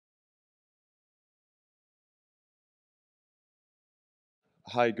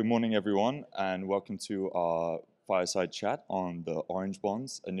Hi, good morning, everyone, and welcome to our fireside chat on the orange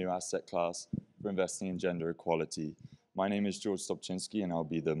bonds, a new asset class for investing in gender equality. My name is George Stopczynski, and I'll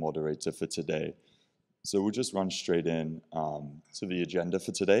be the moderator for today. So we'll just run straight in to the agenda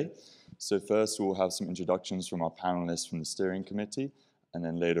for today. So first, we'll have some introductions from our panelists from the steering committee, and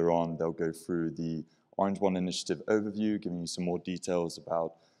then later on, they'll go through the Orange Bond Initiative overview, giving you some more details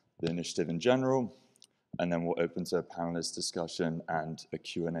about the initiative in general, and then we'll open to a panelist discussion and a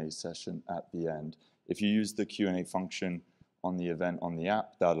Q&A session at the end. If you use the Q&A function on the event on the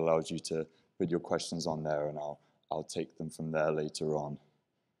app, that allows you to put your questions on there, and I'll take them from there later on.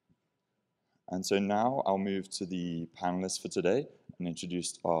 And so now I'll move to the panelists for today and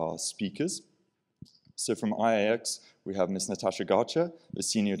introduce our speakers. So from IAX, we have Ms. Natasha Garcha, the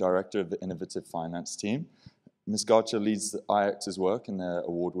Senior Director of the Innovative Finance Team. Ms. Garcha leads IAX's work in their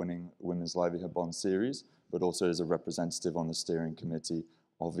award-winning Women's Livelihood Bond series, but also is a representative on the steering committee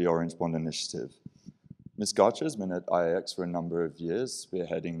of the Orange Bond Initiative. Ms. Garcha has been at IAX for a number of years,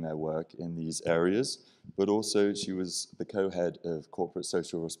 spearheading their work in these areas, but also she was the co-head of corporate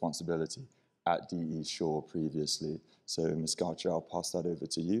social responsibility at DE Shaw previously. So Ms. Garcha, I'll pass that over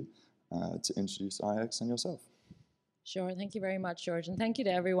to you to introduce IAX and yourself. Sure. Thank you very much, George. And thank you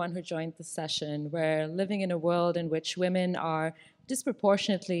to everyone who joined the session. We're living in a world in which women are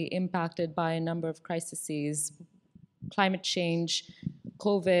disproportionately impacted by a number of crises. Climate change,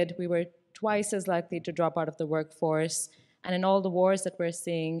 COVID, we were twice as likely to drop out of the workforce. And in all the wars that we're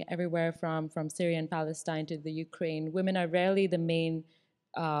seeing everywhere from Syria and Palestine to the Ukraine, women are rarely the main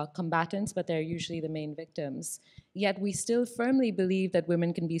combatants, but they're usually the main victims. Yet we still firmly believe that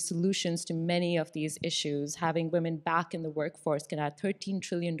women can be solutions to many of these issues. Having women back in the workforce can add $13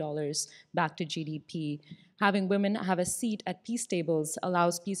 trillion back to GDP. Having women have a seat at peace tables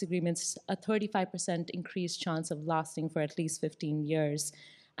allows peace agreements a 35% increased chance of lasting for at least 15 years.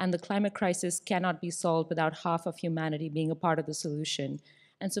 And the climate crisis cannot be solved without half of humanity being a part of the solution.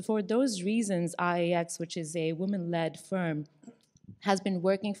 And so for those reasons, IAX, which is a women-led firm, has been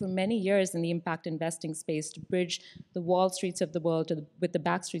working for many years in the impact investing space to bridge the Wall Streets of the world with the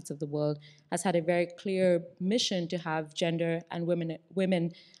back streets of the world, has had a very clear mission to have gender and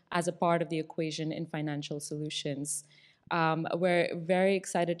women as a part of the equation in financial solutions. We're very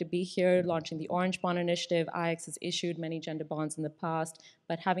excited to be here launching the Orange Bond Initiative. IAX has issued many gender bonds in the past,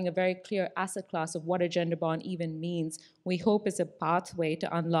 but having a very clear asset class of what a gender bond even means, we hope is a pathway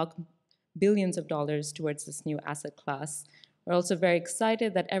to unlock billions of dollars towards this new asset class. We're also very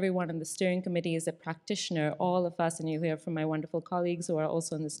excited that everyone on the steering committee is a practitioner. All of us, and you'll hear from my wonderful colleagues who are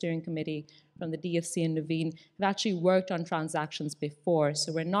also on the steering committee from the DFC and Nuveen, have actually worked on transactions before.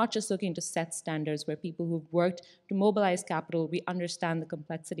 So we're not just looking to set standards. We're people who've worked to mobilize capital. We understand the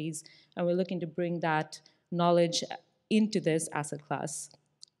complexities, and we're looking to bring that knowledge into this asset class.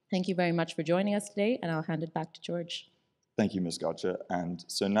 Thank you very much for joining us today, and I'll hand it back to George. Thank you, Ms. Garcha. And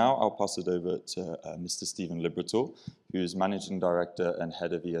so now I'll pass it over to Mr. Stephen Liberatore, who is Managing Director and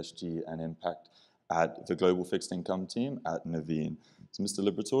Head of ESG and Impact at the Global Fixed Income team at Nuveen. So Mr.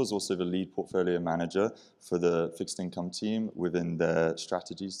 Liberatore is also the lead portfolio manager for the fixed income team within their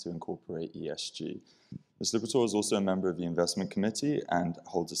strategies to incorporate ESG. Mr. Liberatore is also a member of the investment committee and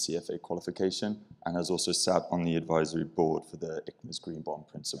holds a CFA qualification, and has also sat on the advisory board for the ICMA's Green Bond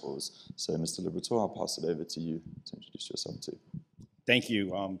Principles. So Mr. Liberatore, I'll pass it over to you to introduce yourself too. Thank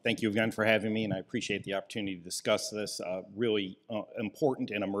you. Thank you again for having me, and I appreciate the opportunity to discuss this really important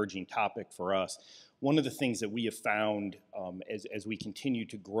and emerging topic for us. One of the things that we have found as we continue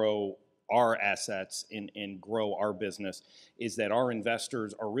to grow our assets and grow our business is that our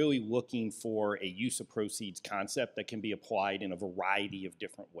investors are really looking for a use of proceeds concept that can be applied in a variety of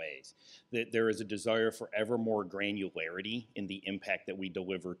different ways. That there is a desire for ever more granularity in the impact that we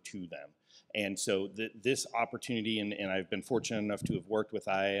deliver to them. And so this opportunity, and I've been fortunate enough to have worked with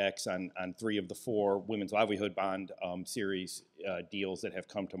IAX on 3 of the 4 Women's Livelihood Bond series deals that have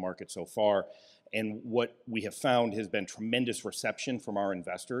come to market so far. And what we have found has been tremendous reception from our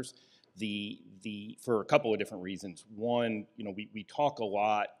investors. For a couple of different reasons. One, we talk a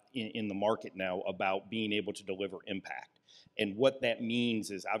lot in the market now about being able to deliver impact. And what that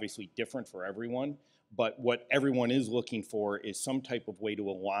means is obviously different for everyone, but what everyone is looking for is some type of way to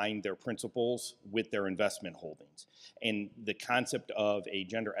align their principles with their investment holdings. And the concept of a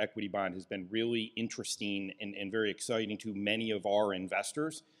gender equity bond has been really interesting and very exciting to many of our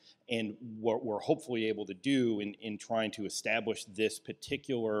investors. And what we're hopefully able to do in trying to establish this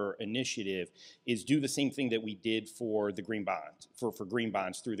particular initiative is do the same thing that we did for the green bonds, for green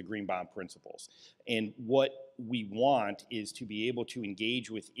bonds through the green bond principles. And what we want is to be able to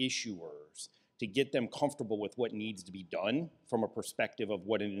engage with issuers to get them comfortable with what needs to be done from a perspective of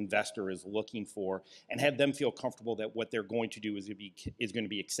what an investor is looking for, and have them feel comfortable that what they're going to do is going to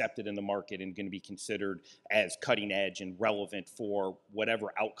be accepted in the market and going to be considered as cutting edge and relevant for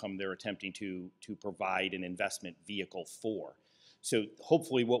whatever outcome they're attempting to provide an investment vehicle for. So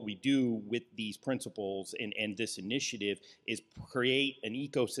hopefully what we do with these principles and this initiative is create an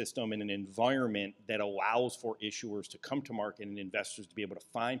ecosystem and an environment that allows for issuers to come to market and investors to be able to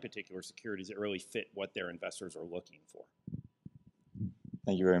find particular securities that really fit what their investors are looking for.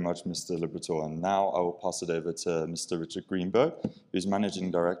 Thank you very much, Mr. Liberatore. And now I will pass it over to Mr. Richard Greenberg, who's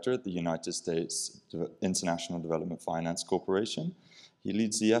Managing Director at the United States International Development Finance Corporation. He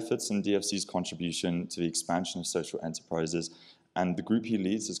leads the efforts in DFC's contribution to the expansion of social enterprises, and the group he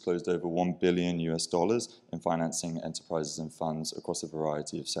leads has closed over $1 billion in financing enterprises and funds across a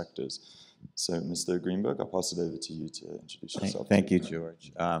variety of sectors. So, Mr. Greenberg, I'll pass it over to you to introduce yourself. Thank you,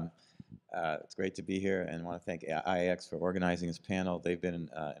 George. It's great to be here, and I want to thank IAX for organizing this panel. They've been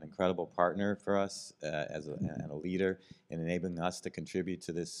an incredible partner for us and a leader in enabling us to contribute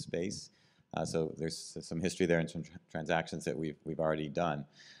to this space. So there's some history there and some transactions that we've already done.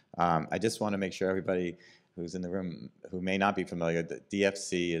 I just want to make sure everybody who's in the room who may not be familiar, that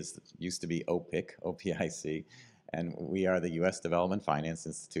DFC used to be OPIC, and we are the U.S. Development Finance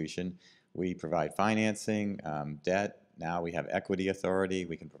Institution. We provide financing, debt. Now we have equity authority.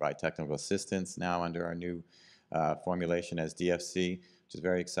 We can provide technical assistance now under our new formulation as DFC, which is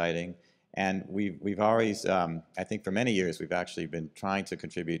very exciting. And we've always, I think for many years, we've actually been trying to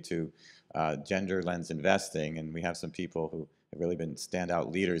contribute to gender lens investing, and we have some people who have really been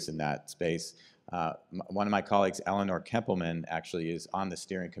standout leaders in that space. One of my colleagues, Eleanor Kempelman, actually is on the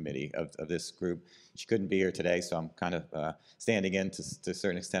steering committee of this group. She couldn't be here today, so I'm kind of standing in to a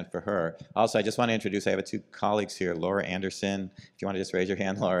certain extent for her. Also, I just want to introduce, I have two colleagues here, Laura Anderson, if you want to just raise your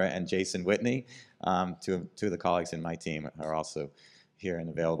hand, Laura, and Jason Whitney. Two of the colleagues in my team are also here and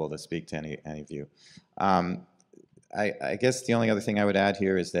available to speak to any of you. I guess the only other thing I would add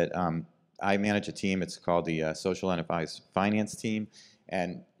here is that I manage a team. It's called the Social Enterprise Finance Team,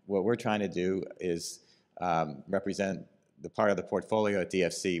 and what we're trying to do is represent the part of the portfolio at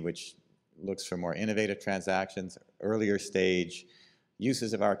DFC which looks for more innovative transactions, earlier stage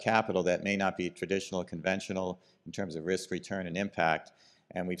uses of our capital that may not be traditional, conventional in terms of risk, return, and impact.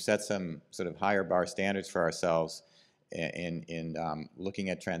 And we've set some sort of higher bar standards for ourselves in looking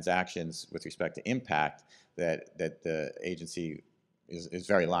at transactions with respect to impact that the agency is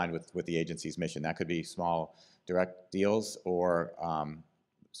very aligned with the agency's mission. That could be small direct deals or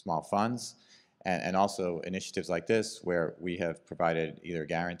small funds, and also initiatives like this where we have provided either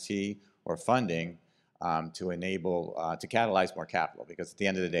guarantee or funding to enable, to catalyze more capital, because at the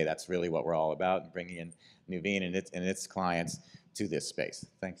end of the day, that's really what we're all about, bringing in Nuveen and its clients to this space.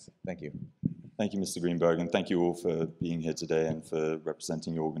 Thanks. Thank you. Thank you, Mr. Greenberg, and thank you all for being here today and for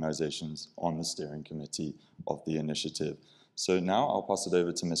representing your organizations on the steering committee of the initiative. So now I'll pass it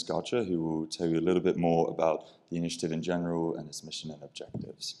over to Ms. Garcha, who will tell you a little bit more about the initiative in general and its mission and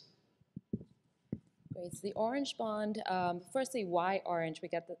objectives. Great. So the Orange Bond, firstly, why orange? We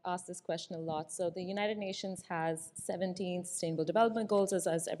get asked this question a lot. So the United Nations has 17 Sustainable Development Goals,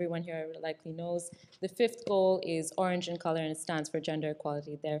 as everyone here likely knows. The 5th goal is orange in color, and it stands for gender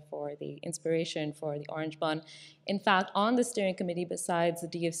equality, therefore the inspiration for the Orange Bond. In fact, on the steering committee, besides the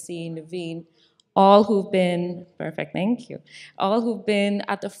DFC, Nuveen, all who've been, perfect, thank you, all who've been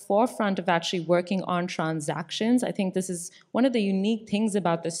at the forefront of actually working on transactions. I think this is one of the unique things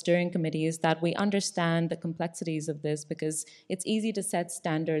about the steering committee, is that we understand the complexities of this, because it's easy to set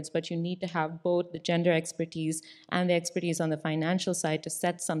standards, but you need to have both the gender expertise and the expertise on the financial side to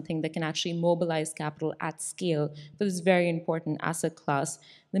set something that can actually mobilize capital at scale for this very important asset class.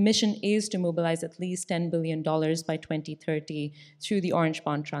 The mission is to mobilize at least $10 billion by 2030 through the Orange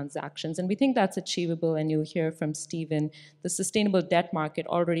Bond transactions. And we think that's achievable, and you'll hear from Stephen. The sustainable debt market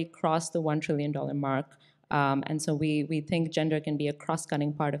already crossed the $1 trillion mark. And so we think gender can be a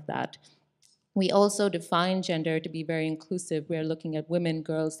cross-cutting part of that. We also define gender to be very inclusive. We're looking at women,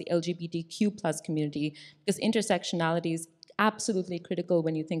 girls, the LGBTQ+ community, because intersectionality is absolutely critical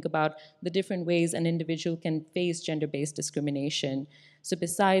when you think about the different ways an individual can face gender-based discrimination. So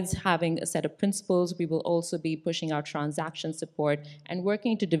besides having a set of principles, we will also be pushing our transaction support and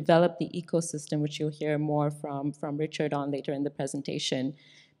working to develop the ecosystem, which you'll hear more from Richard on later in the presentation.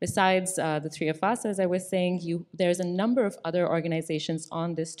 Besides the three of us, as I was saying, there's a number of other organizations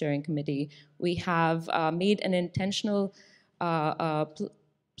on this steering committee. We have made an intentional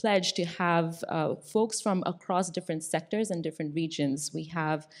pledge to have folks from across different sectors and different regions. We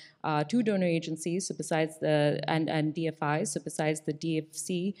have 2 donor agencies, so besides and DFI, so besides the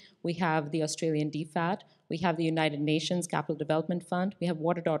DFC, we have the Australian DFAT, we have the United Nations Capital Development Fund, we have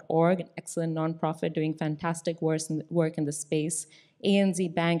Water.org, an excellent nonprofit doing fantastic work in the space,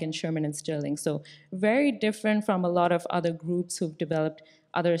 ANZ Bank, and Sherman and Sterling. So very different from a lot of other groups who've developed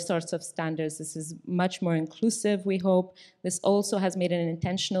other sorts of standards. This is much more inclusive, we hope. This also has made an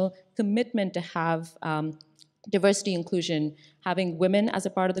intentional commitment to have diversity inclusion, having women as a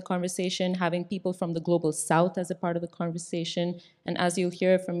part of the conversation, having people from the global south as a part of the conversation. And as you'll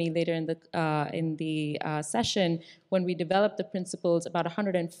hear from me later in the session, when we developed the principles, about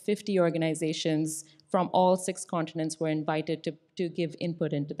 150 organizations from all 6 continents were invited to give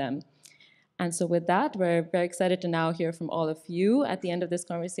input into them. And so with that, we're very excited to now hear from all of you. At the end of this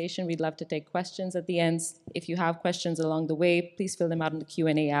conversation, we'd love to take questions at the end. If you have questions along the way, please fill them out in the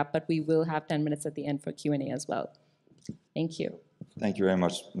Q&A app, but we will have 10 minutes at the end for Q&A as well. Thank you. Thank you very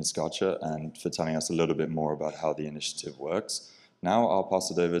much, Ms. Garcha, and for telling us a little bit more about how the initiative works. Now I'll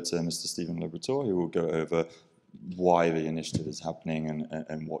pass it over to Mr. Stephen Liberatore, who will go over why the initiative is happening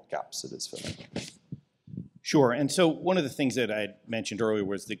and what gaps it is filling. Sure, and so one of the things that I mentioned earlier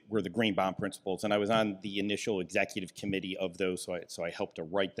were the Green Bond Principles, and I was on the initial executive committee of those, so I helped to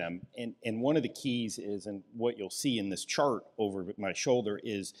write them. And one of the keys is, and what you'll see in this chart over my shoulder,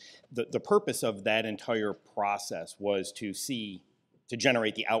 is the purpose of that entire process was to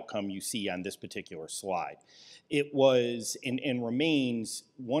generate the outcome you see on this particular slide. It was and remains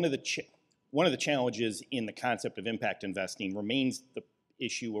one of the challenges in the concept of impact investing remains the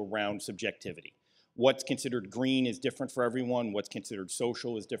issue around subjectivity. What's considered green is different for everyone. What's considered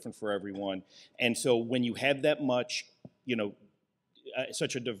social is different for everyone. And so when you have that much,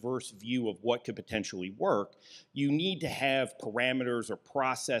 such a diverse view of what could potentially work, you need to have parameters or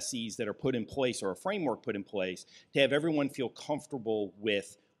processes that are put in place or a framework put in place to have everyone feel comfortable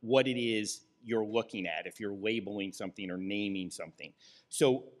with what it is you're looking at if you're labeling something or naming something.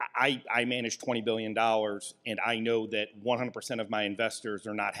 So I manage $20 billion, and I know that 100% of my investors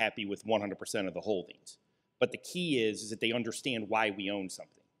are not happy with 100% of the holdings. But the key is that they understand why we own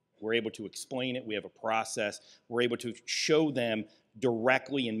something. We're able to explain it. We have a process. We're able to show them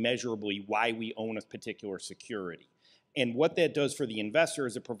directly and measurably why we own a particular security. And what that does for the investor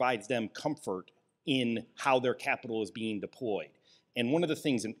is it provides them comfort in how their capital is being deployed. And one of the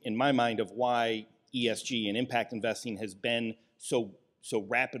things in my mind of why ESG and impact investing has been so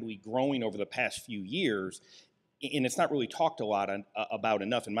rapidly growing over the past few years, and it's not really talked a lot about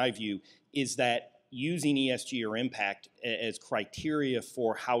enough in my view, is that using ESG or impact as criteria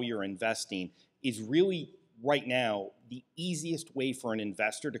for how you're investing is really right now the easiest way for an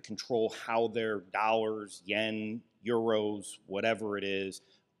investor to control how their dollars, yen, euros, whatever it is,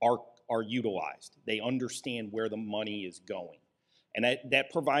 are utilized. They understand where the money is going. And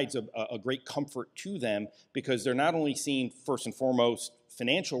that provides a great comfort to them because they're not only seeing, first and foremost,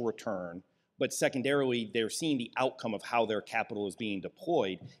 financial return, but secondarily, they're seeing the outcome of how their capital is being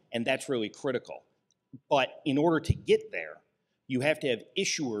deployed, and that's really critical. But in order to get there, you have to have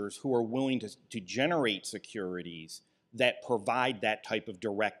issuers who are willing to generate securities that provide that type of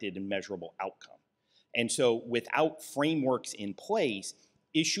directed and measurable outcome. And so without frameworks in place,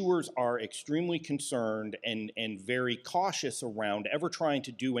 issuers are extremely concerned and very cautious around ever trying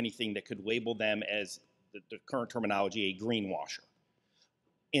to do anything that could label them as, the current terminology, a greenwasher.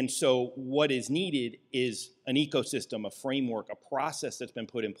 And so what is needed is an ecosystem, a framework, a process that's been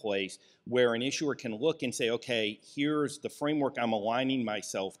put in place where an issuer can look and say, okay, here's the framework I'm aligning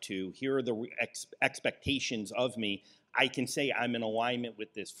myself to. Here are the expectations of me. I can say I'm in alignment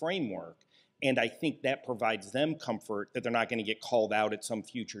with this framework. And I think that provides them comfort that they're not going to get called out at some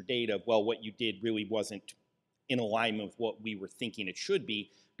future date of, well, what you did really wasn't in alignment with what we were thinking it should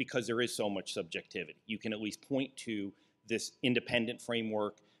be, because there is so much subjectivity. You can at least point to this independent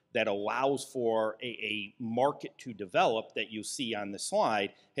framework that allows for a market to develop that you see on the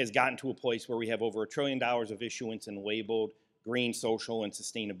slide has gotten to a place where we have over $1 trillion of issuance in labeled green, social, and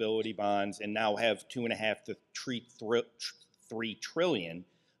sustainability bonds, and now have 2.5 to 3 trillion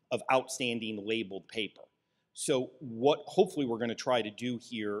of outstanding labeled paper. So what hopefully we're going to try to do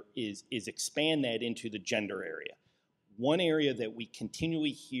here is expand that into the gender area. One area that we continually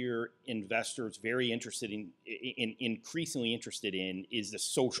hear investors very interested in increasingly interested in, is the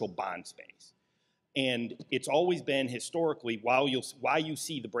social bond space. And it's always been historically, why you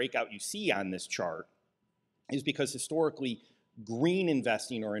see the breakout you see on this chart, is because historically green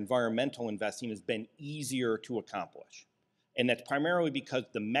investing or environmental investing has been easier to accomplish. And that's primarily because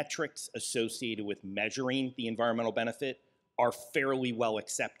the metrics associated with measuring the environmental benefit are fairly well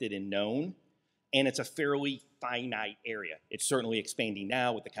accepted and known, and it's a fairly finite area. It's certainly expanding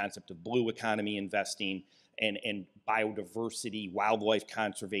now with the concept of blue economy investing and biodiversity, wildlife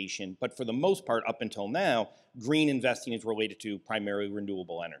conservation. But for the most part, up until now, green investing is related to primarily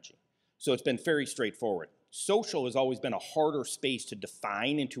renewable energy. So it's been very straightforward. Social has always been a harder space to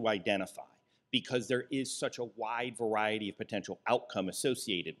define and to identify because there is such a wide variety of potential outcome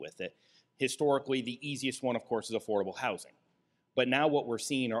associated with it. Historically, the easiest one, of course, is affordable housing. But now what we're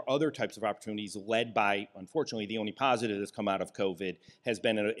seeing are other types of opportunities led by, unfortunately, the only positive that's come out of COVID has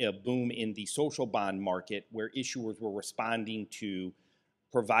been a boom in the social bond market where issuers were responding to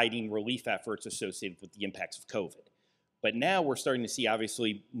providing relief efforts associated with the impacts of COVID. But now we're starting to see,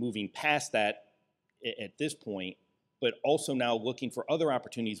 obviously, moving past that at this point, but also now looking for other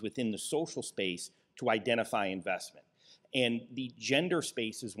opportunities within the social space to identify investment. And the gender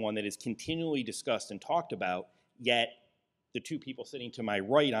space is one that is continually discussed and talked about, yet the two people sitting to my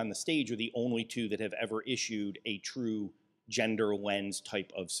right on the stage are the only two that have ever issued a true gender lens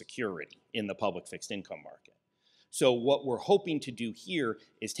type of security in the public fixed income market. So what we're hoping to do here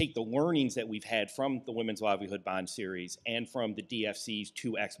is take the learnings that we've had from the Women's Livelihood Bond Series and from the DFC's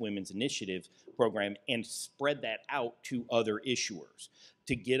 2X Women's Initiative program and spread that out to other issuers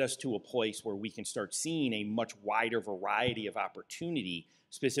to get us to a place where we can start seeing a much wider variety of opportunity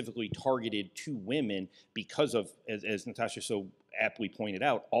specifically targeted to women because of, as Natasha so aptly pointed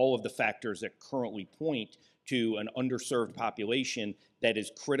out, all of the factors that currently point to an underserved population that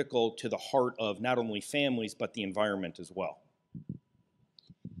is critical to the heart of not only families, but the environment as well.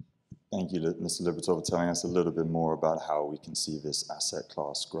 Thank you, Mr. Liberatore, for telling us a little bit more about how we can see this asset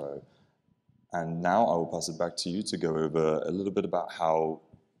class grow. And now I will pass it back to you to go over a little bit about how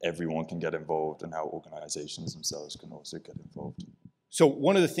everyone can get involved and how organizations themselves can also get involved. So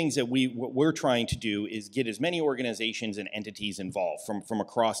one of the things that what we're trying to do is get as many organizations and entities involved from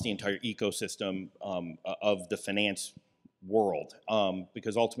across the entire ecosystem of the finance world,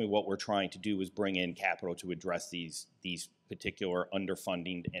 because ultimately what we're trying to do is bring in capital to address these particular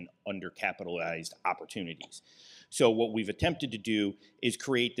underfunding and undercapitalized opportunities. So what we've attempted to do is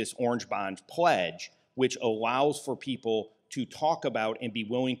create this Orange Bond Pledge, which allows for people to talk about and be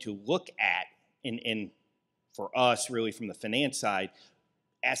willing to look at, and for us, really from the finance side,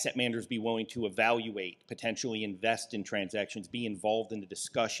 asset managers be willing to evaluate, potentially invest in transactions, be involved in the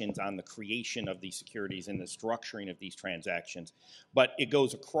discussions on the creation of these securities and the structuring of these transactions. But it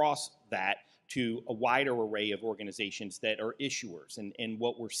goes across that to a wider array of organizations that are issuers. And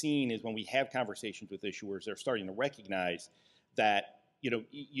what we're seeing is when we have conversations with issuers, they're starting to recognize that, it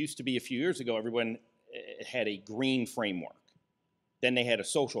used to be a few years ago, everyone had a green framework. Then they had a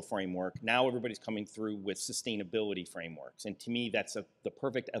social framework. Now everybody's coming through with sustainability frameworks. And to me, that's the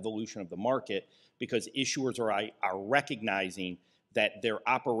perfect evolution of the market because issuers are recognizing that their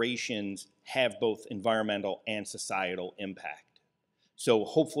operations have both environmental and societal impact. So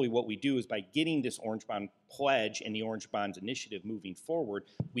hopefully what we do is by getting this Orange Bond Pledge and the Orange Bonds Initiative moving forward,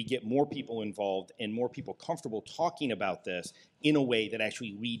 we get more people involved and more people comfortable talking about this in a way that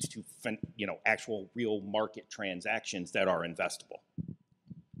actually leads to actual real market transactions that are investable.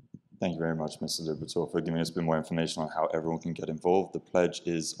 Thank you very much, Mr. Liberatore, for giving us a bit more information on how everyone can get involved. The pledge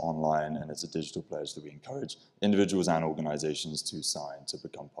is online and it's a digital pledge that we encourage individuals and organizations to sign to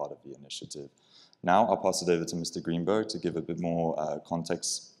become part of the initiative. Now I'll pass it over to Mr. Greenberg to give a bit more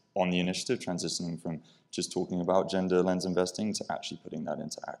context on the initiative, transitioning from just talking about gender lens investing to actually putting that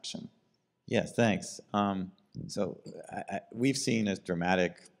into action. Yes, thanks. We've seen a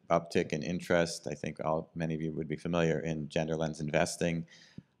dramatic uptick in interest. I think many of you would be familiar in gender lens investing.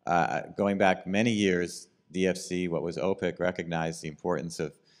 Going back many years, DFC, what was OPIC, recognized the importance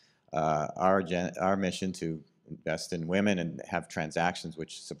of our mission to invest in women and have transactions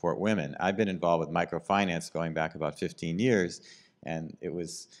which support women. I've been involved with microfinance going back about 15 years, and it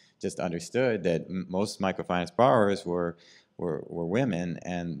was just understood that most microfinance borrowers were women,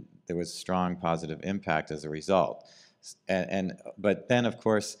 and there was strong positive impact as a result. But then, of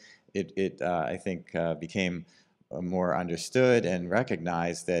course, it I think became more understood and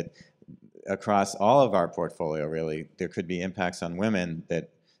recognized that across all of our portfolio, really, there could be impacts on women that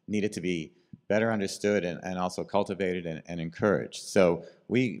needed to be better understood and also cultivated and encouraged. So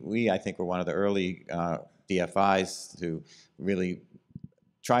we I think, were one of the early DFIs to really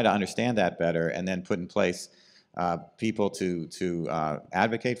try to understand that better and then put in place people to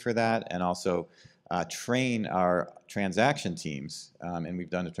advocate for that and also train our transaction teams. And we've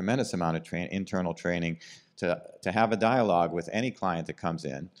done a tremendous amount of internal training to have a dialogue with any client that comes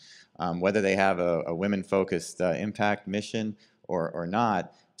in, whether they have a women-focused impact mission or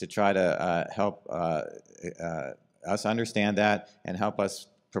not, to try to help us understand that and help us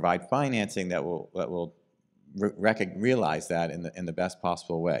provide financing that will realize that in the best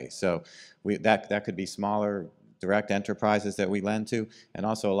possible way. So that could be smaller direct enterprises that we lend to, and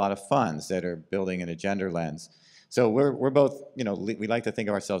also a lot of funds that are building in a gender lens. So we're both, we like to think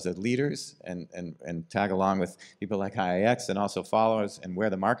of ourselves as leaders and tag along with people like IIX and also follow us and where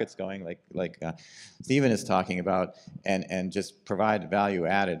the market's going, like Stephen is talking about, and just provide value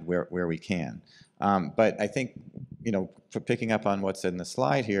added where we can. But I think, for picking up on what's in the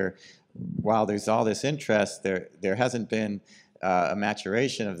slide here, while there's all this interest, there hasn't been a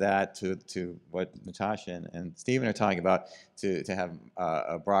maturation of that to what Natasha and Stephen are talking about, to have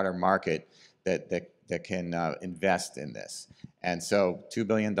a broader market that can invest in this. And so $2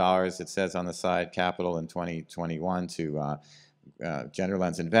 billion, it says on the side, capital in 2021 to gender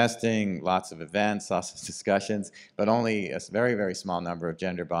lens investing, lots of events, lots of discussions, but only a very, very small number of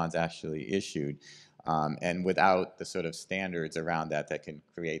gender bonds actually issued. And without the sort of standards around that can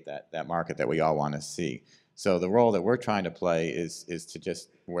create that market that we all want to see. So the role that we're trying to play is to just,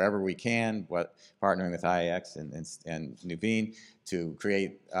 wherever we can, partnering with IIX and Nuveen to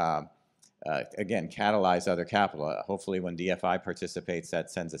create, again, catalyze other capital. Hopefully when DFI participates, that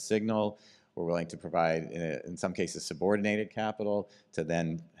sends a signal. We're willing to provide, in some cases, subordinated capital to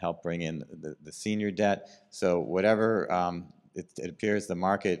then help bring in the senior debt. So whatever it appears the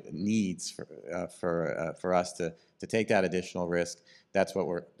market needs for us to take that additional risk, that's what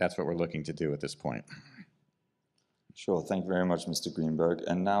we're looking to do at this point. Sure, thank you very much, Mr. Greenberg.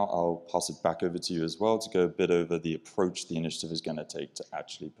 And now I'll pass it back over to you as well to go a bit over the approach the initiative is going to take to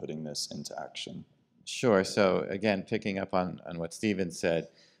actually putting this into action. Sure. So again, picking up on what Stephen said,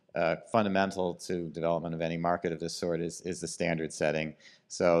 fundamental to development of any market of this sort is the standard setting.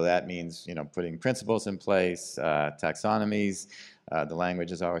 So that means putting principles in place, taxonomies. The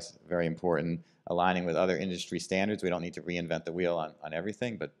language is always very important. Aligning with other industry standards. We don't need to reinvent the wheel on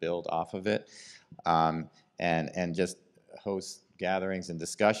everything, but build off of it. And just host gatherings and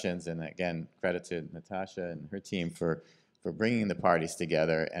discussions. And again, credit to Natasha and her team for bringing the parties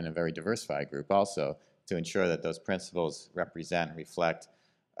together, and a very diversified group also, to ensure that those principles represent and reflect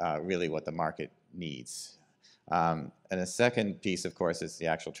really what the market needs. And the second piece, of course, is the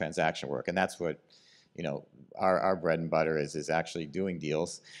actual transaction work. And that's what our bread and butter is actually doing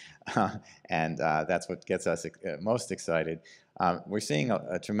deals. And that's what gets us most excited. We're seeing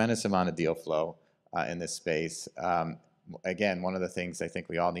a tremendous amount of deal flow in this space. Again, one of the things I think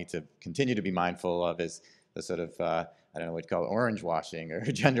we all need to continue to be mindful of is the sort of, I don't know what you call it, orange washing or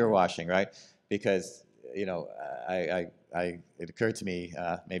gender washing, right? Because, it occurred to me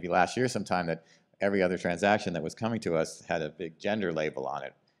maybe last year sometime that every other transaction that was coming to us had a big gender label on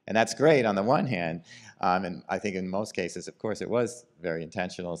it. And that's great on the one hand, and I think in most cases, of course, it was very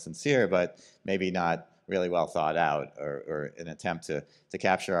intentional, sincere, but maybe not really well thought out, or an attempt to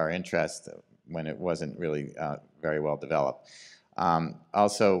capture our interest when it wasn't really very well developed.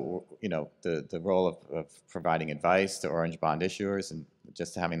 Also, the role of providing advice to orange bond issuers, and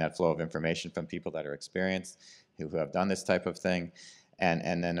just having that flow of information from people that are experienced, who have done this type of thing,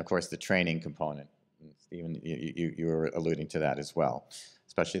 and then, of course, the training component. Stephen, you were alluding to that as well,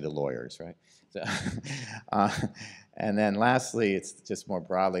 especially the lawyers, right? So, and then lastly, it's just more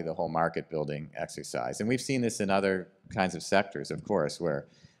broadly the whole market building exercise. And we've seen this in other kinds of sectors, of course, where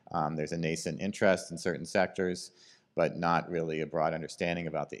there's a nascent interest in certain sectors, but not really a broad understanding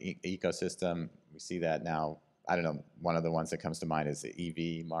about the ecosystem. We see that now. I don't know, one of the ones that comes to mind is the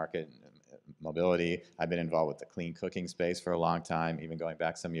EV market, mobility. I've been involved with the clean cooking space for a long time, even going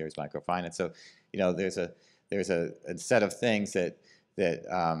back some years, microfinance. So, there's a set of things that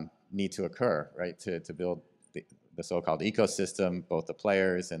need to occur, right, to build the so-called ecosystem, both the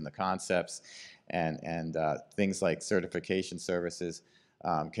players and the concepts, and things like certification services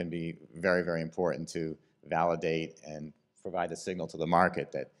can be very, very important to validate and provide a signal to the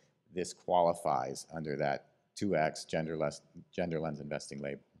market that this qualifies under that 2X gender lens investing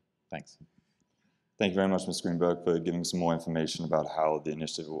label. Thanks. Thank you very much, Ms. Greenberg, for giving some more information about how the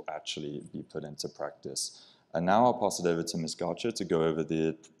initiative will actually be put into practice. And now I'll pass it over to Ms. Garcha to go over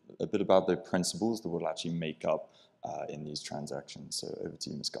a bit about the principles that will actually make up in these transactions. So over to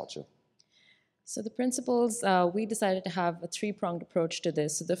you, Ms. Garcha. So the principles, we decided to have a three-pronged approach to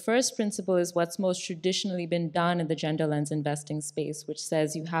this. So the first principle is what's most traditionally been done in the gender lens investing space, which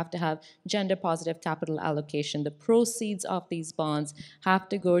says you have to have gender-positive capital allocation. The proceeds of these bonds have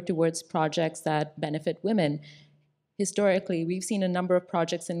to go towards projects that benefit women. historically, we've seen a number of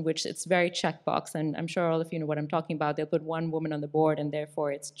projects in which it's very checkbox, and I'm sure all of you know what I'm talking about. They'll put one woman on the board, and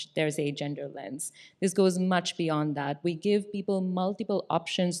therefore there's a gender lens. This goes much beyond that. We give people multiple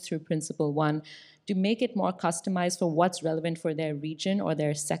options through Principle One to make it more customized for what's relevant for their region or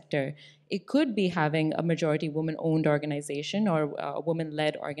their sector. It could be having a majority woman-owned organization or a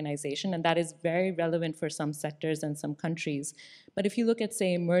woman-led organization, and that is very relevant for some sectors and some countries. But if you look at,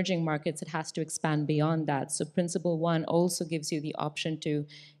 say, emerging markets, it has to expand beyond that. So Principle One also gives you the option to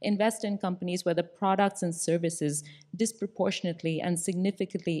invest in companies where the products and services disproportionately and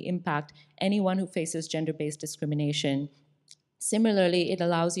significantly impact anyone who faces gender-based discrimination. Similarly, it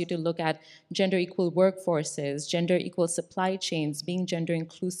allows you to look at gender equal workforces, gender equal supply chains, being gender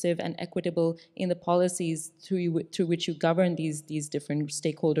inclusive and equitable in the policies through which you govern these different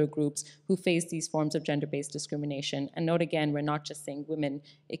stakeholder groups who face these forms of gender-based discrimination. And note again, we're not just saying women.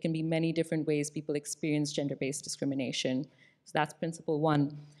 It can be many different ways people experience gender-based discrimination. So that's Principle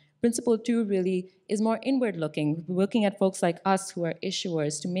One. Principle Two really is more inward-looking, looking at folks like us who are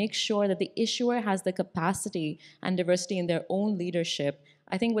issuers to make sure that the issuer has the capacity and diversity in their own leadership.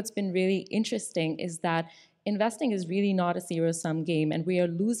 I think what's been really interesting is that investing is really not a zero-sum game, and we are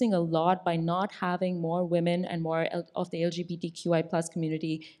losing a lot by not having more women and more of the LGBTQI+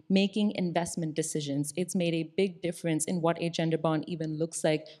 community making investment decisions. It's made a big difference in what a gender bond even looks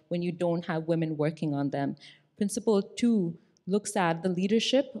like when you don't have women working on them. Principle Two looks at the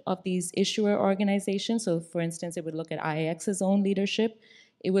leadership of these issuer organizations. So for instance, it would look at IAX's own leadership.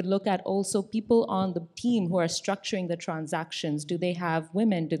 It would look at also people on the team who are structuring the transactions. Do they have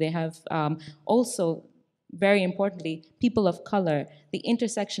women? Do they have also, very importantly, people of color? The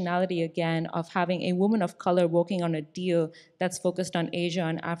intersectionality, again, of having a woman of color working on a deal that's focused on Asia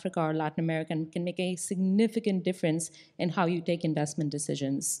and Africa or Latin America can make a significant difference in how you take investment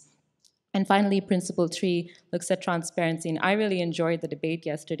decisions. And finally, Principle Three looks at transparency. And I really enjoyed the debate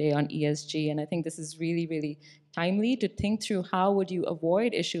yesterday on ESG. And I think this is really, really timely to think through how would you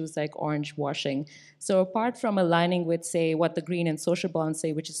avoid issues like orange washing. So apart from aligning with, say, what the green and social bonds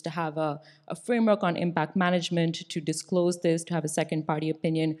say, which is to have a framework on impact management, to disclose this, to have a second party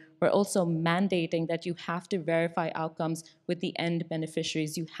opinion, we're also mandating that you have to verify outcomes with the end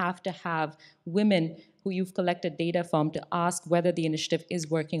beneficiaries. You have to have women who you've collected data from to ask whether the initiative is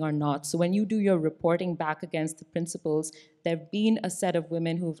working or not. So when you do your reporting back against the principles, there have been a set of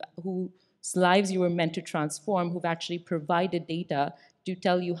women whose lives you were meant to transform, who've actually provided data to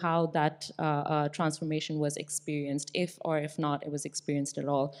tell you how that transformation was experienced, if or if not it was experienced at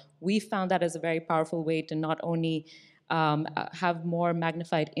all. We found that as a very powerful way to not only have more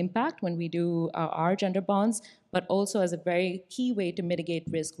magnified impact when we do our gender bonds, but also as a very key way to mitigate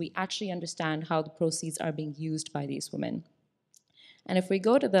risk. We actually understand how the proceeds are being used by these women. And if we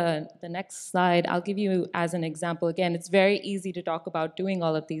go to the next slide, I'll give you as an example. Again, it's very easy to talk about doing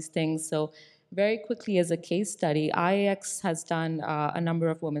all of these things. So very quickly as a case study, IAX has done a number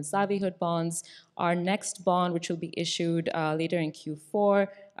of women's livelihood bonds. Our next bond, which will be issued later in Q4,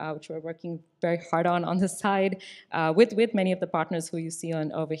 which we're working very hard on the side, with many of the partners who you see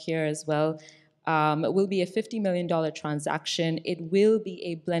on over here as well, will be a $50 million transaction. It will be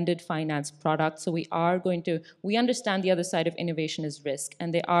a blended finance product. So we understand the other side of innovation is risk,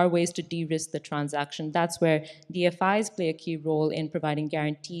 and there are ways to de-risk the transaction. That's where DFIs play a key role in providing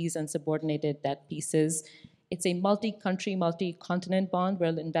guarantees and subordinated debt pieces. It's a multi-country, multi-continent bond.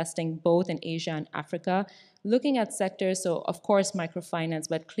 We're investing both in Asia and Africa, looking at sectors, so of course microfinance,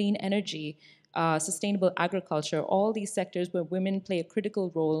 but clean energy, sustainable agriculture, all these sectors where women play a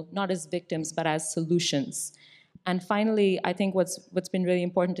critical role, not as victims, but as solutions. And finally, I think what's been really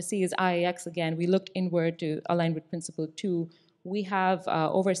important to see is IAX, again, we looked inward to align with Principle 2. We have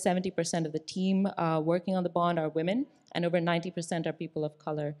over 70% of the team working on the bond are women, and over 90% are people of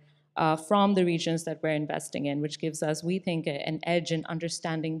color from the regions that we're investing in, which gives us, we think, an edge in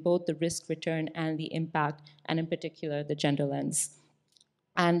understanding both the risk return and the impact, and in particular, the gender lens.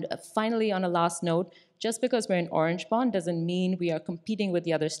 And finally, on a last note, just because we're an orange bond doesn't mean we are competing with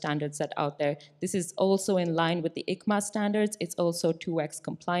the other standards that are out there. This is also in line with the ICMA standards. It's also 2X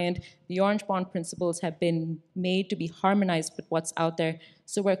compliant. The orange bond principles have been made to be harmonized with what's out there.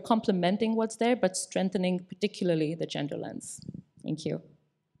 So we're complementing what's there, but strengthening particularly the gender lens. Thank you.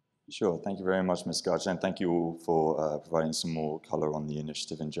 Sure. Thank you very much, Ms. Garcha, and thank you all for providing some more color on the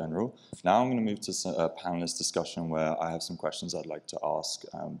initiative in general. Now I'm going to move to a panelist discussion where I have some questions I'd like to ask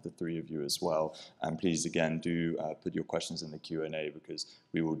the three of you as well. And please, again, do put your questions in the Q&A because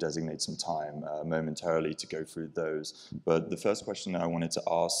we will designate some time momentarily to go through those. But the first question I wanted to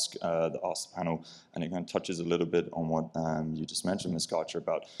ask the panel, and it kind of touches a little bit on what you just mentioned, Ms. Garcha,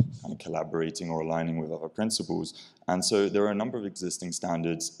 about kind of collaborating or aligning with other principles. And so there are a number of existing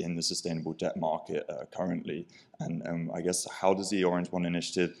standards in the sustainable debt market currently. And I guess, how does the Orange Bond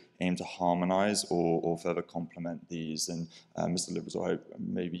Initiative aim to harmonize or further complement these? And Mr. Liberatore,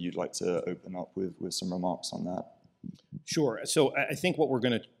 maybe you'd like to open up with some remarks on that. Sure. So I think what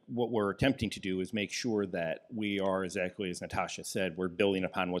we're attempting to do is make sure that we are, exactly as Natasha said, we're building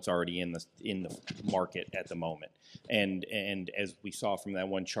upon what's already in the market at the moment. And as we saw from that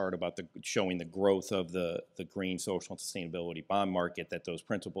one chart about showing the growth of the green, social, and sustainability bond market, that those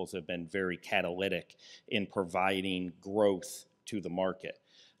principles have been very catalytic in providing growth to the market.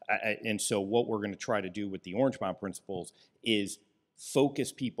 And so what we're going to try to do with the Orange Bond principles is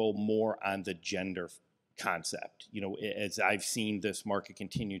focus people more on the gender concept. You know, as I've seen this market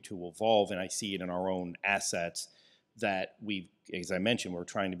continue to evolve, and I see it in our own assets, that we've, as I mentioned, we're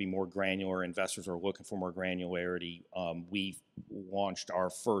trying to be more granular. Investors are looking for more granularity. We've launched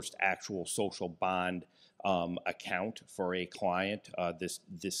our first actual social bond account for a client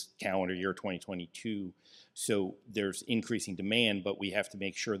this calendar year, 2022. So there's increasing demand, but we have to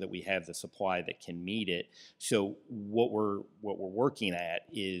make sure that we have the supply that can meet it. So what we're working at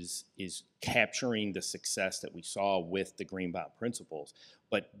is capturing the success that we saw with the Green Bond principles,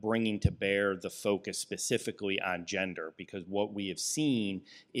 but bringing to bear the focus specifically on gender, because what we have seen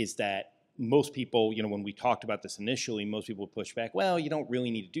is that most people, you know, when we talked about this initially, most people push back, well, you don't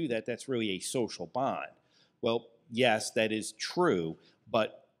really need to do that. That's really a social bond. Well, yes, that is true,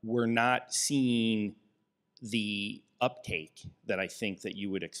 but we're not seeing the uptake that I think that you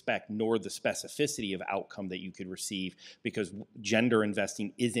would expect, nor the specificity of outcome that you could receive, because gender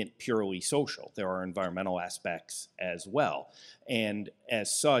investing isn't purely social. There are environmental aspects as well. And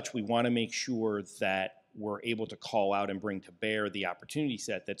as such, we want to make sure that we're able to call out and bring to bear the opportunity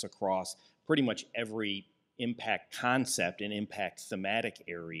set that's across pretty much every impact concept and impact thematic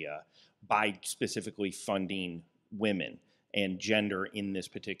area by specifically funding women and gender in this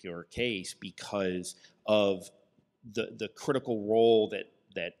particular case, because of the critical role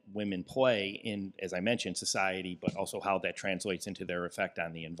that women play in, as I mentioned, society, but also how that translates into their effect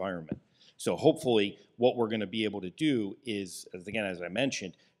on the environment. So hopefully what we're going to be able to do is, again, as I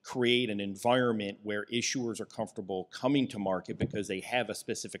mentioned, create an environment where issuers are comfortable coming to market because they have a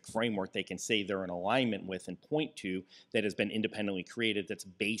specific framework they can say they're in alignment with and point to that has been independently created, that's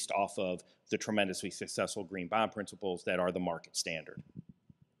based off of the tremendously successful green bond principles that are the market standard.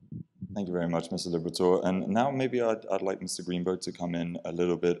 Thank you very much, Mr. Liberatore. And now maybe I'd like Mr. Greenberg to come in a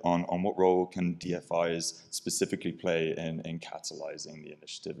little bit on what role can DFIs specifically play in catalyzing the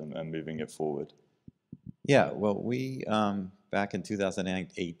initiative and moving it forward. Yeah, well, we, back in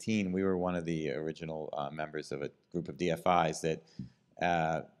 2018, we were one of the original members of a group of DFIs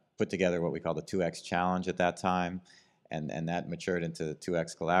that put together what we call the 2X Challenge at that time, and that matured into the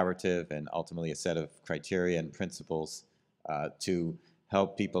 2X Collaborative, and ultimately a set of criteria and principles to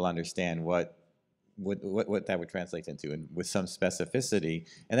help people understand what that would translate into, and with some specificity.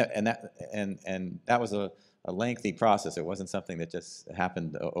 And that was a lengthy process. It wasn't something that just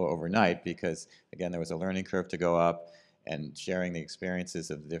happened overnight, because again, there was a learning curve to go up and sharing the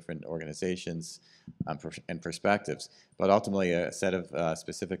experiences of the different organizations and perspectives. But ultimately, a set of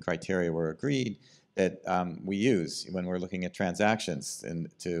specific criteria were agreed that we use when we're looking at transactions,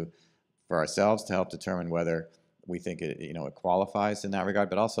 and for ourselves to help determine whether we think it qualifies in that regard,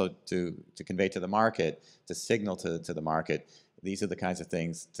 but also to convey to the market, to signal to the market, these are the kinds of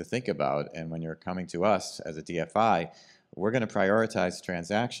things to think about. And when you're coming to us as a DFI, we're going to prioritize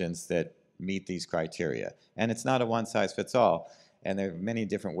transactions that meet these criteria. And it's not a one-size-fits-all. And there are many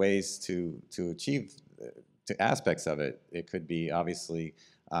different ways to achieve aspects of it. It could be, obviously,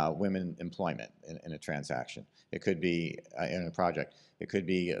 women employment in a transaction. It could be in a project. It could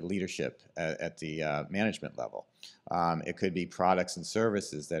be leadership at the management level. It could be products and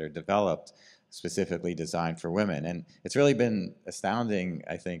services that are developed specifically designed for women. And it's really been astounding,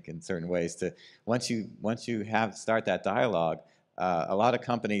 I think, in certain ways, to once you start that dialogue, a lot of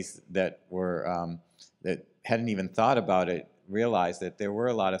companies that hadn't even thought about it realized that there were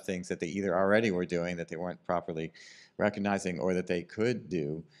a lot of things that they either already were doing that they weren't properly recognizing, or that they could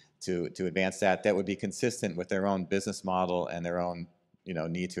do to advance that would be consistent with their own business model and their own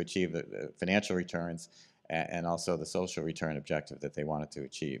need to achieve the financial returns, and also the social return objective that they wanted to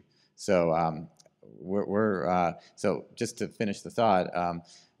achieve. So so just to finish the thought,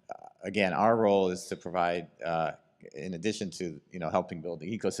 again, our role is to provide, in addition to helping build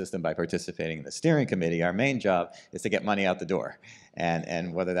the ecosystem by participating in the steering committee, our main job is to get money out the door,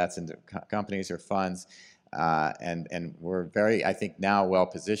 and whether that's into companies or funds, and we're very, I think, now well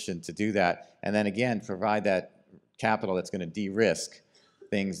positioned to do that, and then again provide that capital that's going to de-risk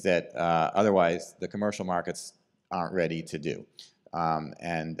things that otherwise the commercial markets aren't ready to do,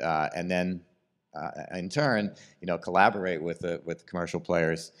 and then in turn, collaborate with the commercial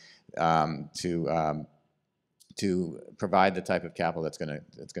players to provide the type of capital that's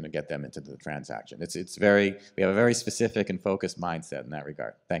going to get them into the transaction. We have a very specific and focused mindset in that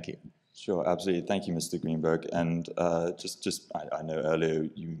regard. Thank you. Sure, absolutely. Thank you, Mr. Greenberg. And I know earlier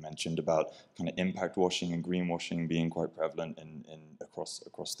you mentioned about kind of impact washing and greenwashing being quite prevalent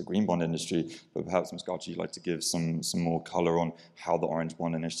across the green bond industry. But perhaps, Ms. Garcha, you'd like to give some more color on how the Orange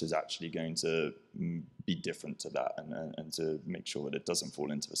Bond Initiative is actually going to be different to that, and to make sure that it doesn't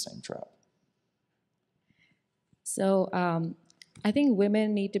fall into the same trap. So I think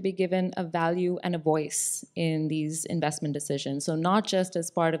women need to be given a value and a voice in these investment decisions. So not just as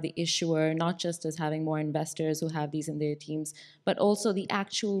part of the issuer, not just as having more investors who have these in their teams, but also the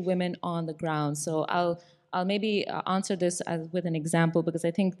actual women on the ground. So I'll maybe answer this with an example, because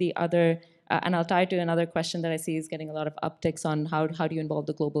I think the other, and I'll tie it to another question that I see is getting a lot of upticks on how do you involve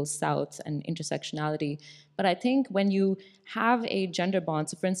the Global South and intersectionality. But I think when you have a gender bond,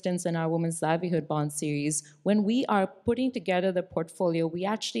 so for instance, in our Women's Livelihood Bond series, when we are putting together the portfolio, we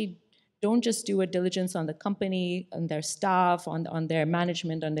actually don't just do a diligence on the company, on their staff, on their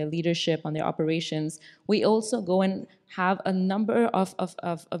management, on their leadership, on their operations. We also go and have a number of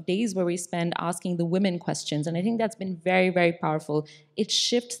days where we spend asking the women questions. And I think that's been very, very powerful. It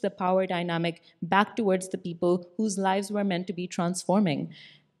shifts the power dynamic back towards the people whose lives we're meant to be transforming.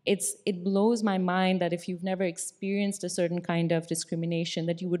 It blows my mind that if you've never experienced a certain kind of discrimination,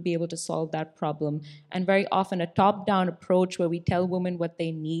 that you would be able to solve that problem. And very often a top-down approach where we tell women what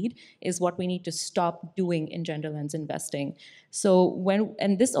they need is what we need to stop doing in gender lens investing. So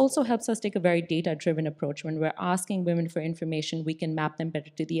and this also helps us take a very data-driven approach. When we're asking women for information, we can map them better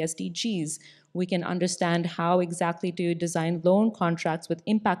to the SDGs. We can understand how exactly to design loan contracts with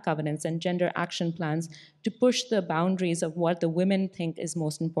impact covenants and gender action plans to push the boundaries of what the women think is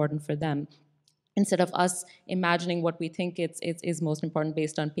most important for them, instead of us imagining what we think is most important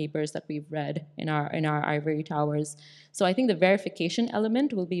based on papers that we've read in our ivory towers. So I think the verification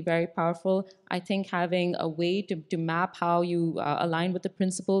element will be very powerful. I think having a way to map how you align with the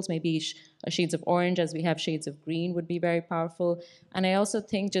principles, maybe shades of orange as we have shades of green, would be very powerful. And I also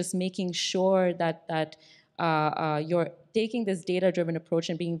think just making sure that you're taking this data-driven approach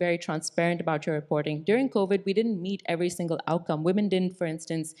and being very transparent about your reporting. During COVID, we didn't meet every single outcome. Women didn't, for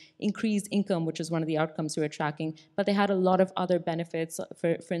instance, increase income, which is one of the outcomes we were tracking, but they had a lot of other benefits,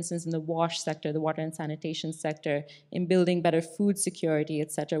 for instance, in the wash sector, the water and sanitation sector, in building better food security,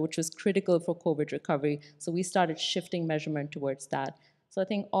 et cetera, which was critical for COVID recovery. So we started shifting measurement towards that. So I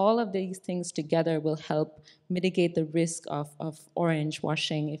think all of these things together will help mitigate the risk of orange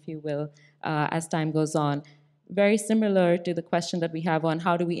washing, if you will, as time goes on. Very similar to the question that we have on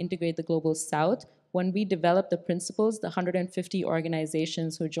how do we integrate the Global South. When we developed the principles, the 150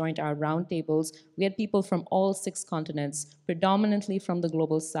 organizations who joined our roundtables, we had people from all 6 continents, predominantly from the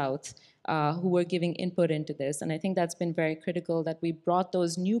Global South, who were giving input into this. And I think that's been very critical that we brought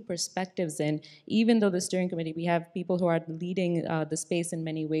those new perspectives in, even though the steering committee, we have people who are leading the space in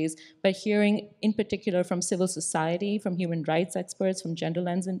many ways, but hearing in particular from civil society, from human rights experts, from gender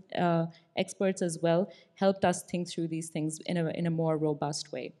lens experts as well, helped us think through these things in a more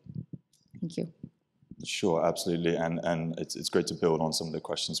robust way. Thank you. Sure, absolutely, and it's great to build on some of the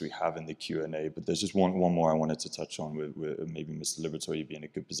questions we have in the Q&A, but there's just one more I wanted to touch on with maybe Mr. Liberatore, you'd be in a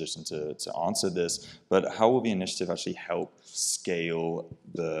good position to answer this, but how will the initiative actually help scale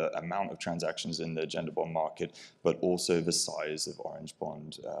the amount of transactions in the gender bond market, but also the size of orange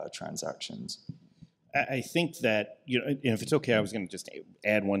bond transactions? I think that, and if it's okay, I was going to just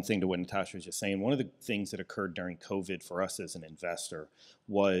add one thing to what Natasha was just saying. One of the things that occurred during COVID for us as an investor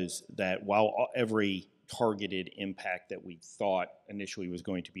was that while every targeted impact that we thought initially was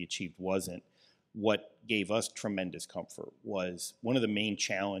going to be achieved wasn't, what gave us tremendous comfort was one of the main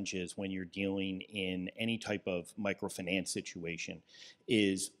challenges when you're dealing in any type of microfinance situation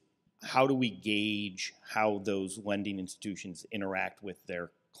is how do we gauge how those lending institutions interact with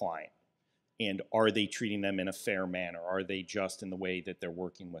their client? And are they treating them in a fair manner? Are they just in the way that they're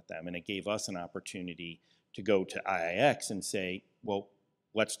working with them? And it gave us an opportunity to go to IIX and say, well,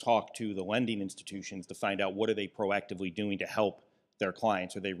 let's talk to the lending institutions to find out what are they proactively doing to help their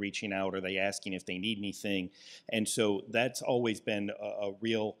clients. Are they reaching out? Are they asking if they need anything? And so that's always been a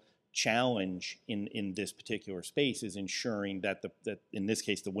real challenge in this particular space, is ensuring that that in this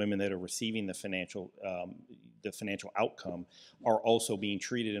case the women that are receiving the financial outcome are also being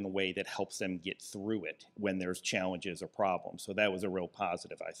treated in a way that helps them get through it when there's challenges or problems. So that was a real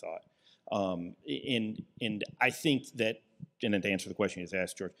positive, I thought. And I think that, and to answer the question you just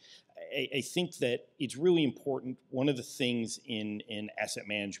asked, George, I think that it's really important. One of the things in asset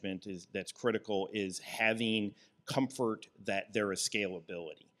management that's critical is having comfort that there is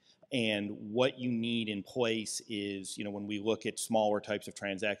scalability. And what you need in place is, when we look at smaller types of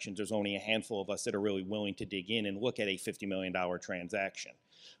transactions, there's only a handful of us that are really willing to dig in and look at a $50 million transaction.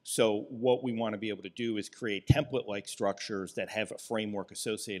 So what we want to be able to do is create template-like structures that have a framework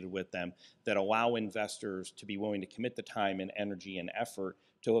associated with them that allow investors to be willing to commit the time and energy and effort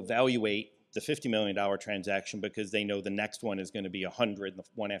to evaluate the $50 million transaction, because they know the next one is going to be 100, and the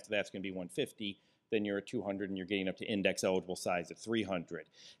one after that's going to be 150. Then you're at 200, and you're getting up to index eligible size at 300.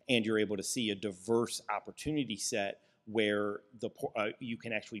 And you're able to see a diverse opportunity set where you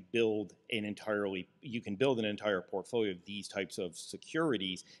can actually build an entire portfolio of these types of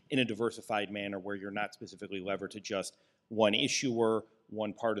securities in a diversified manner, where you're not specifically levered to just one issuer,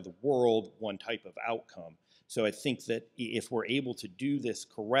 one part of the world, one type of outcome. So I think that if we're able to do this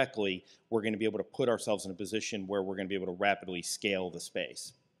correctly, we're going to be able to put ourselves in a position where we're going to be able to rapidly scale the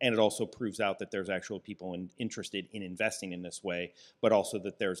space. And it also proves out that there's actual people interested in investing in this way, but also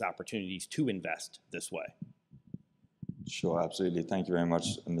that there's opportunities to invest this way. Sure, absolutely. Thank you very much,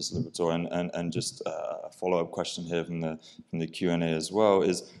 Ms. Liberatore. And just a follow-up question here from the Q&A as well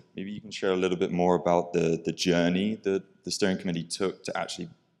is, maybe you can share a little bit more about the journey that the steering committee took to actually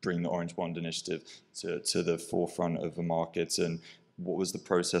bring the Orange Bond Initiative to the forefront of the markets, and what was the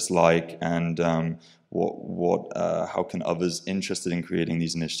process like, and how can others interested in creating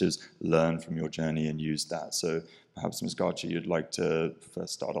these initiatives learn from your journey and use that? So perhaps Ms. Garcha, you'd like to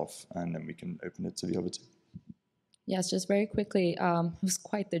first start off, and then we can open it to the other two. Yes, just very quickly, it was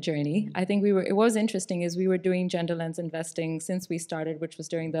quite the journey. I think it was interesting is we were doing gender lens investing since we started, which was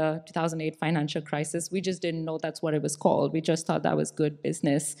during the 2008 financial crisis. We just didn't know that's what it was called. We just thought that was good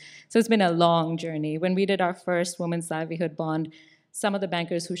business. So it's been a long journey. When we did our first women's livelihood bond, some of the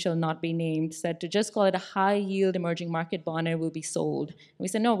bankers who shall not be named said to just call it a high-yield emerging market bond and it will be sold. And we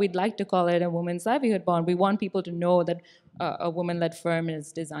said, no, we'd like to call it a women's livelihood bond. We want people to know that a woman-led firm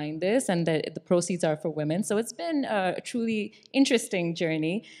has designed this and that the proceeds are for women. So it's been a truly interesting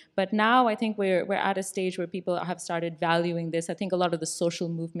journey. But now I think we're at a stage where people have started valuing this. I think a lot of the social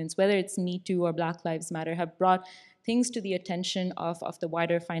movements, whether it's Me Too or Black Lives Matter, have brought things to the attention of the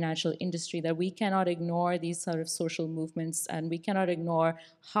wider financial industry, that we cannot ignore these sort of social movements, and we cannot ignore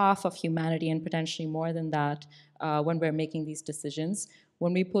half of humanity and potentially more than that when we're making these decisions.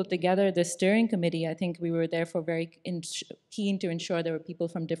 When we pulled together the steering committee, I think we were therefore very keen to ensure there were people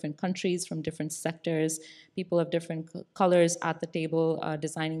from different countries, from different sectors, people of different colors at the table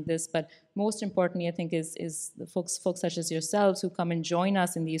designing this. But most importantly, I think, is the folks such as yourselves who come and join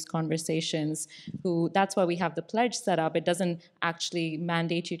us in these conversations, that's why we have the pledge set up. It doesn't actually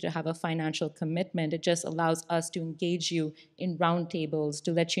mandate you to have a financial commitment. It just allows us to engage you in roundtables,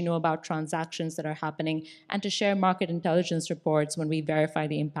 to let you know about transactions that are happening, and to share market intelligence reports when we verify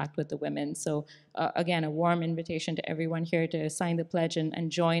the impact with the women. So again, a warm invitation to everyone here to sign the pledge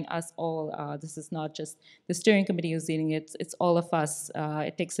and join us all. This is not just the steering committee who's leading it, it's all of us.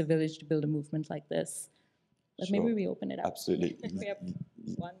 It takes a village to build a movement like this. But Sure. maybe we open it up. Absolutely. We have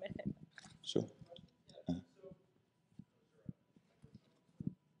 1 minute. Sure.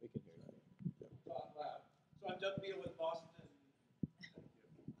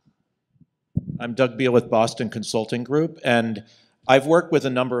 I'm Doug Beal with Boston Consulting Group, and I've worked with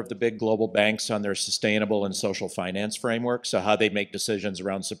a number of the big global banks on their sustainable and social finance framework, so how they make decisions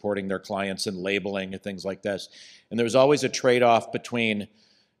around supporting their clients and labeling and things like this. And there's always a trade-off between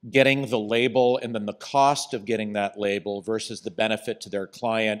getting the label and then the cost of getting that label versus the benefit to their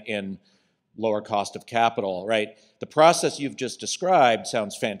client in lower cost of capital, right? The process you've just described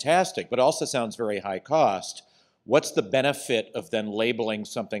sounds fantastic, but also sounds very high cost. What's the benefit of then labeling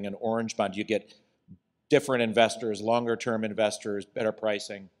something an orange bond? You get different investors, longer term investors, better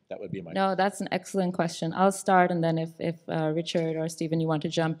pricing? That would be my No, that's an excellent question. I'll start, and then if Richard or Stephen, you want to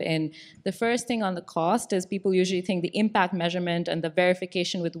jump in. The first thing on the cost is people usually think the impact measurement and the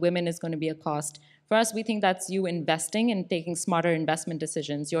verification with women is going to be a cost. For us, we think that's you investing and taking smarter investment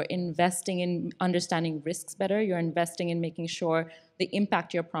decisions. You're investing in understanding risks better. You're investing in making sure the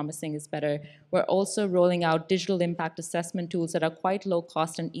impact you're promising is better. We're also rolling out digital impact assessment tools that are quite low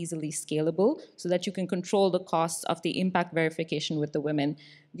cost and easily scalable so that you can control the costs of the impact verification with the women.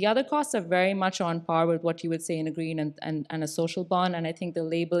 The other costs are very much on par with what you would say in a green and a social bond, and I think the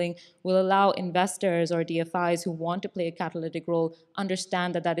labeling will allow investors or DFIs who want to play a catalytic role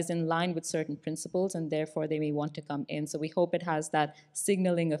understand that that is in line with certain principles, and therefore they may want to come in. So we hope it has that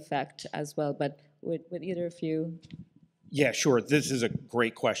signaling effect as well. But would either of you? Yeah, sure. This is a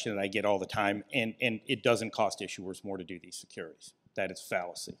great question that I get all the time, and it doesn't cost issuers more to do these securities. That is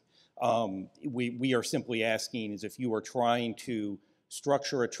fallacy. We are simply asking is if you are trying to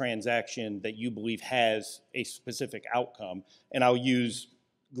structure a transaction that you believe has a specific outcome, and I'll use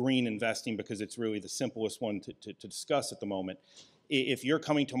green investing because it's really the simplest one to discuss at the moment. If you're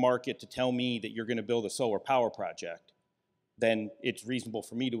coming to market to tell me that you're going to build a solar power project, then it's reasonable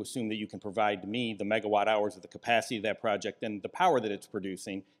for me to assume that you can provide to me the megawatt hours of the capacity of that project and the power that it's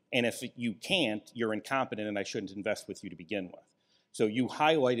producing. And if you can't, you're incompetent and I shouldn't invest with you to begin with. So you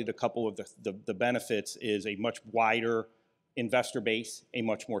highlighted a couple of the benefits is a much wider investor base, a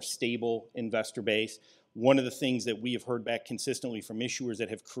much more stable investor base. One of the things that we have heard back consistently from issuers that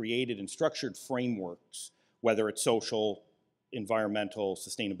have created and structured frameworks, whether it's social, environmental,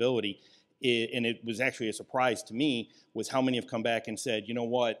 sustainability, and it was actually a surprise to me, was how many have come back and said, you know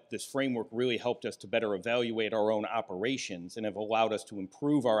what, this framework really helped us to better evaluate our own operations and have allowed us to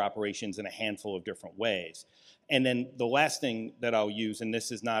improve our operations in a handful of different ways. And then the last thing that I'll use, and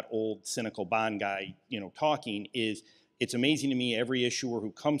this is not old cynical bond guy, talking, is it's amazing to me every issuer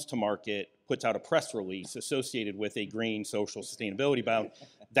who comes to market puts out a press release associated with a green social sustainability bond.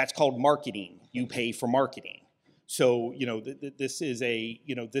 That's called marketing. You pay for marketing. So, this is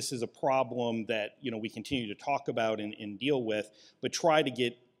a problem that, we continue to talk about and deal with, but try to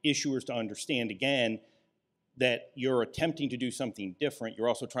get issuers to understand, again, that you're attempting to do something different. You're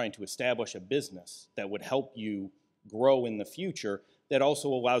also trying to establish a business that would help you grow in the future, that also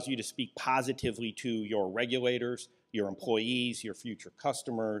allows you to speak positively to your regulators, your employees, your future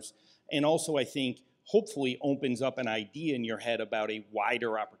customers, and also, I think, hopefully opens up an idea in your head about a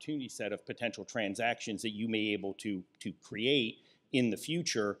wider opportunity set of potential transactions that you may be able to create in the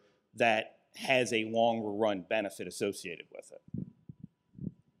future that has a longer run benefit associated with it.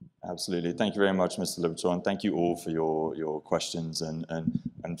 Absolutely. Thank you very much, Mr. Liberatore, and thank you all for your questions, and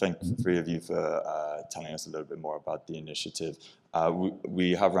thank the three of you for telling us a little bit more about the initiative.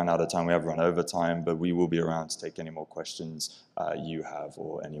 We have run out of time, we have run over time, but we will be around to take any more questions you have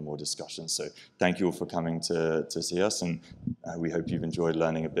or any more discussions. So thank you all for coming to see us, and we hope you've enjoyed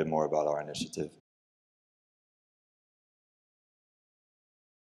learning a bit more about our initiative.